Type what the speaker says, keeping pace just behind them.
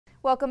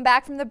Welcome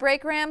back from the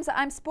break, Rams.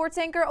 I'm sports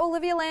anchor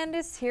Olivia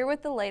Landis here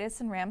with the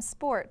latest in Rams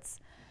sports.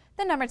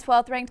 The number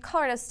 12th ranked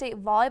Colorado State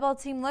volleyball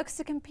team looks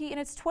to compete in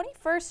its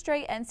 21st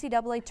straight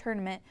NCAA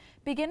tournament,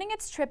 beginning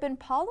its trip in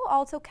Palo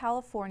Alto,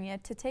 California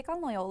to take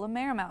on Loyola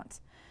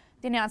Marymount.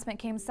 The announcement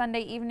came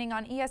Sunday evening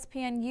on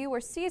ESPNU,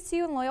 where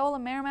CSU and Loyola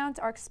Marymount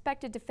are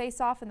expected to face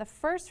off in the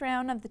first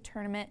round of the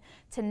tournament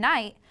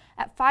tonight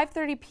at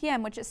 5:30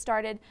 p.m., which it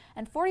started,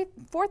 and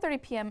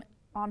 4:30 p.m.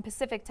 on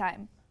Pacific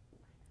time.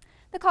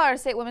 The Colorado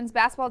State women's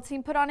basketball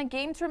team put on a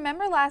game to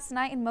remember last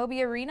night in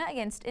Moby Arena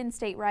against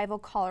in-state rival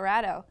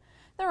Colorado.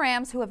 The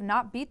Rams, who have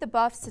not beat the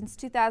Buffs since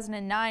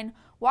 2009,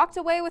 walked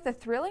away with a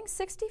thrilling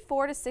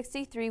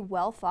 64-63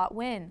 well-fought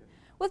win.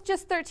 With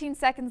just 13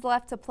 seconds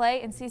left to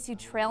play and CSU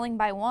trailing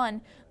by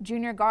 1,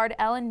 junior guard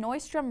Ellen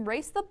Neustrom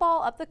raced the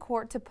ball up the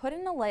court to put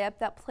in a layup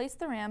that placed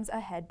the Rams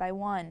ahead by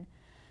 1.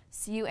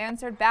 CU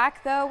answered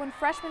back, though, when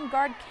freshman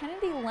guard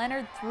Kennedy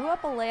Leonard threw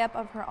up a layup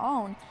of her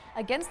own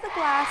against the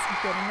glass,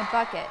 getting the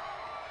bucket.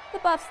 The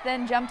Buffs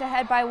then jumped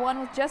ahead by 1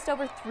 with just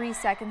over 3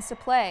 seconds to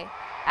play.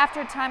 After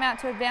a timeout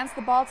to advance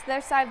the ball to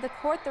their side of the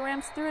court, the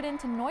Rams threw it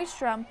into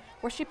Neustrom,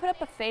 where she put up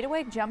a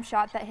fadeaway jump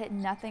shot that hit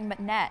nothing but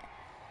net.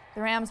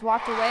 The Rams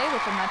walked away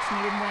with a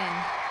much-needed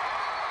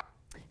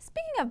win.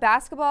 Speaking of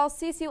basketball,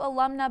 CSU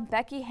alumna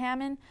Becky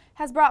Hammons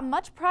has brought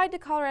much pride to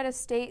Colorado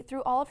State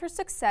through all of her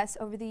success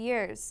over the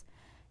years.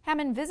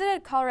 Hammons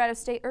visited Colorado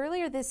State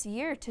earlier this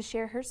year to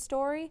share her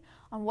story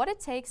on what it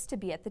takes to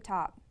be at the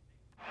top.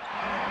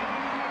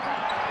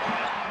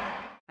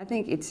 I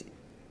think it's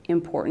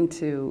important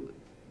to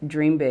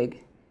dream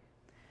big.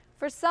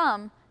 For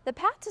some, the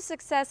path to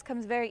success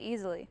comes very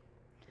easily.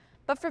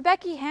 But for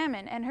Becky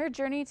Hammons and her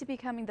journey to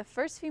becoming the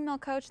first female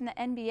coach in the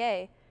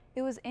NBA,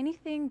 it was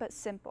anything but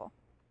simple.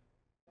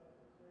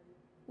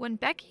 When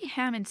Becky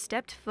Hammons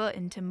stepped foot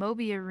into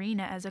Moby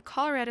Arena as a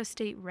Colorado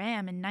State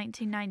Ram in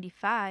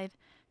 1995,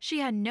 she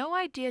had no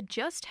idea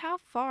just how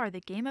far the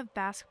game of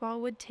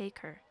basketball would take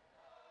her.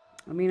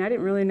 I mean, I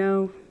didn't really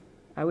know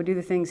I would do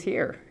the things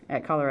here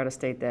at Colorado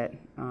State that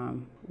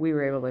we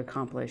were able to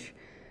accomplish.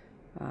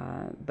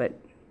 But,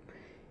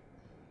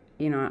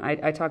 you know,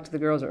 I talked to the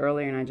girls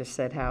earlier and I just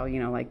said how,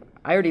 you know, like,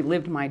 I already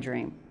lived my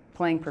dream.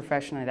 Playing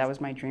professionally, that was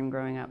my dream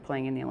growing up.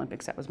 Playing in the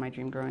Olympics, that was my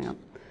dream growing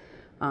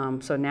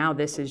up. So now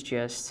this is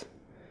just,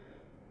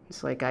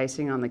 it's like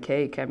icing on the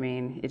cake. I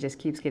mean, it just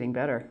keeps getting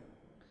better.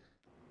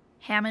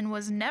 Hammons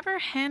was never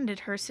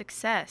handed her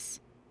success.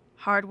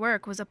 Hard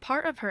work was a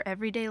part of her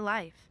everyday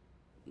life.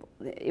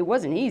 It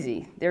wasn't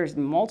easy. There's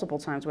multiple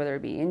times, whether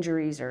it be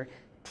injuries or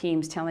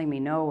teams telling me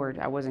no or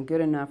I wasn't good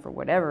enough or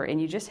whatever,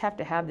 and you just have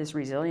to have this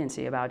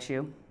resiliency about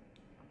you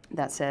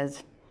that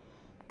says,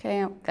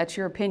 okay, that's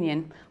your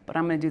opinion, but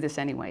I'm going to do this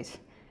anyways.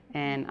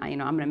 And I'm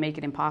going to make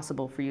it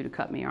impossible for you to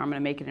cut me, or I'm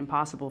going to make it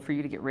impossible for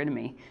you to get rid of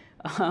me.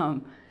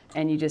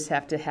 And you just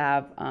have to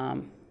have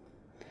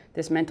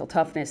this mental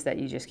toughness that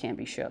you just can't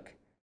be shook.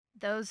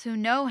 Those who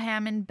know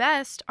Hammons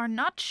best are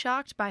not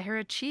shocked by her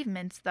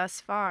achievements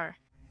thus far.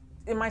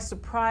 Am I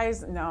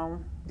surprised?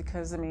 No,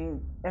 because I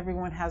mean,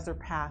 everyone has their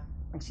path,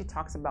 and she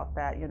talks about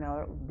that. You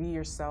know, be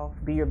yourself,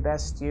 be your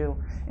best you,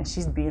 and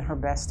she's being her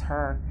best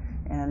her,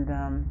 and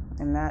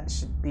that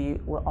should be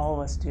what all of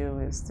us do,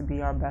 is to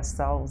be our best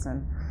selves.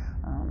 And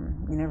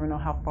you never know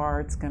how far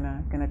it's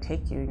gonna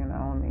take you. You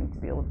know, I mean, to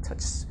be able to touch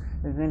as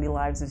many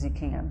lives as you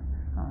can,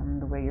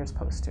 the way you're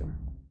supposed to.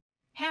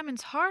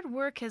 Hammons' hard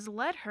work has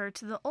led her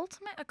to the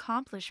ultimate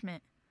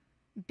accomplishment,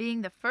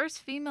 being the first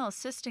female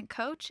assistant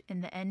coach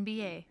in the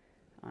NBA.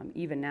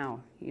 Even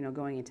now, you know,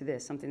 going into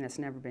this, something that's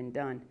never been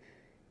done,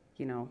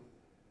 you know,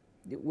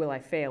 will I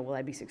fail? Will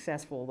I be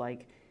successful?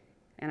 Like,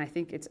 and I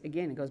think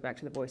it goes back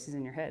to the voices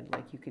in your head.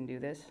 Like, you can do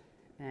this,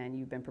 and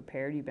you've been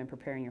prepared. You've been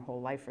preparing your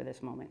whole life for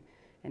this moment,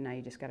 and now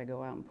you just got to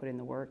go out and put in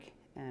the work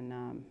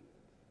and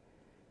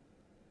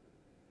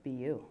be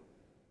you.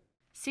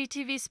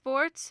 CTV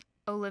Sports,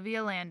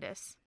 Olivia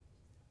Landis.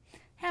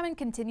 Hammons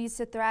continues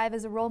to thrive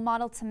as a role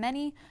model to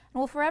many and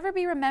will forever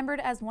be remembered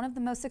as one of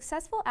the most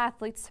successful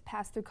athletes to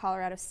pass through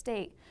Colorado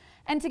State.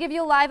 And to give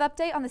you a live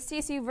update on the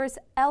CSU vs.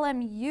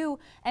 LMU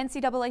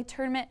NCAA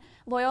tournament,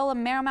 Loyola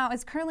Marymount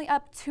is currently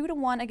up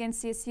 2-1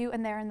 against CSU,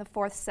 and they're in the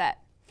 4th set.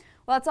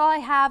 Well, that's all I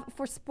have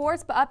for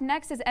sports, but up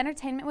next is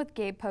entertainment with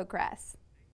Gabe Pokrass.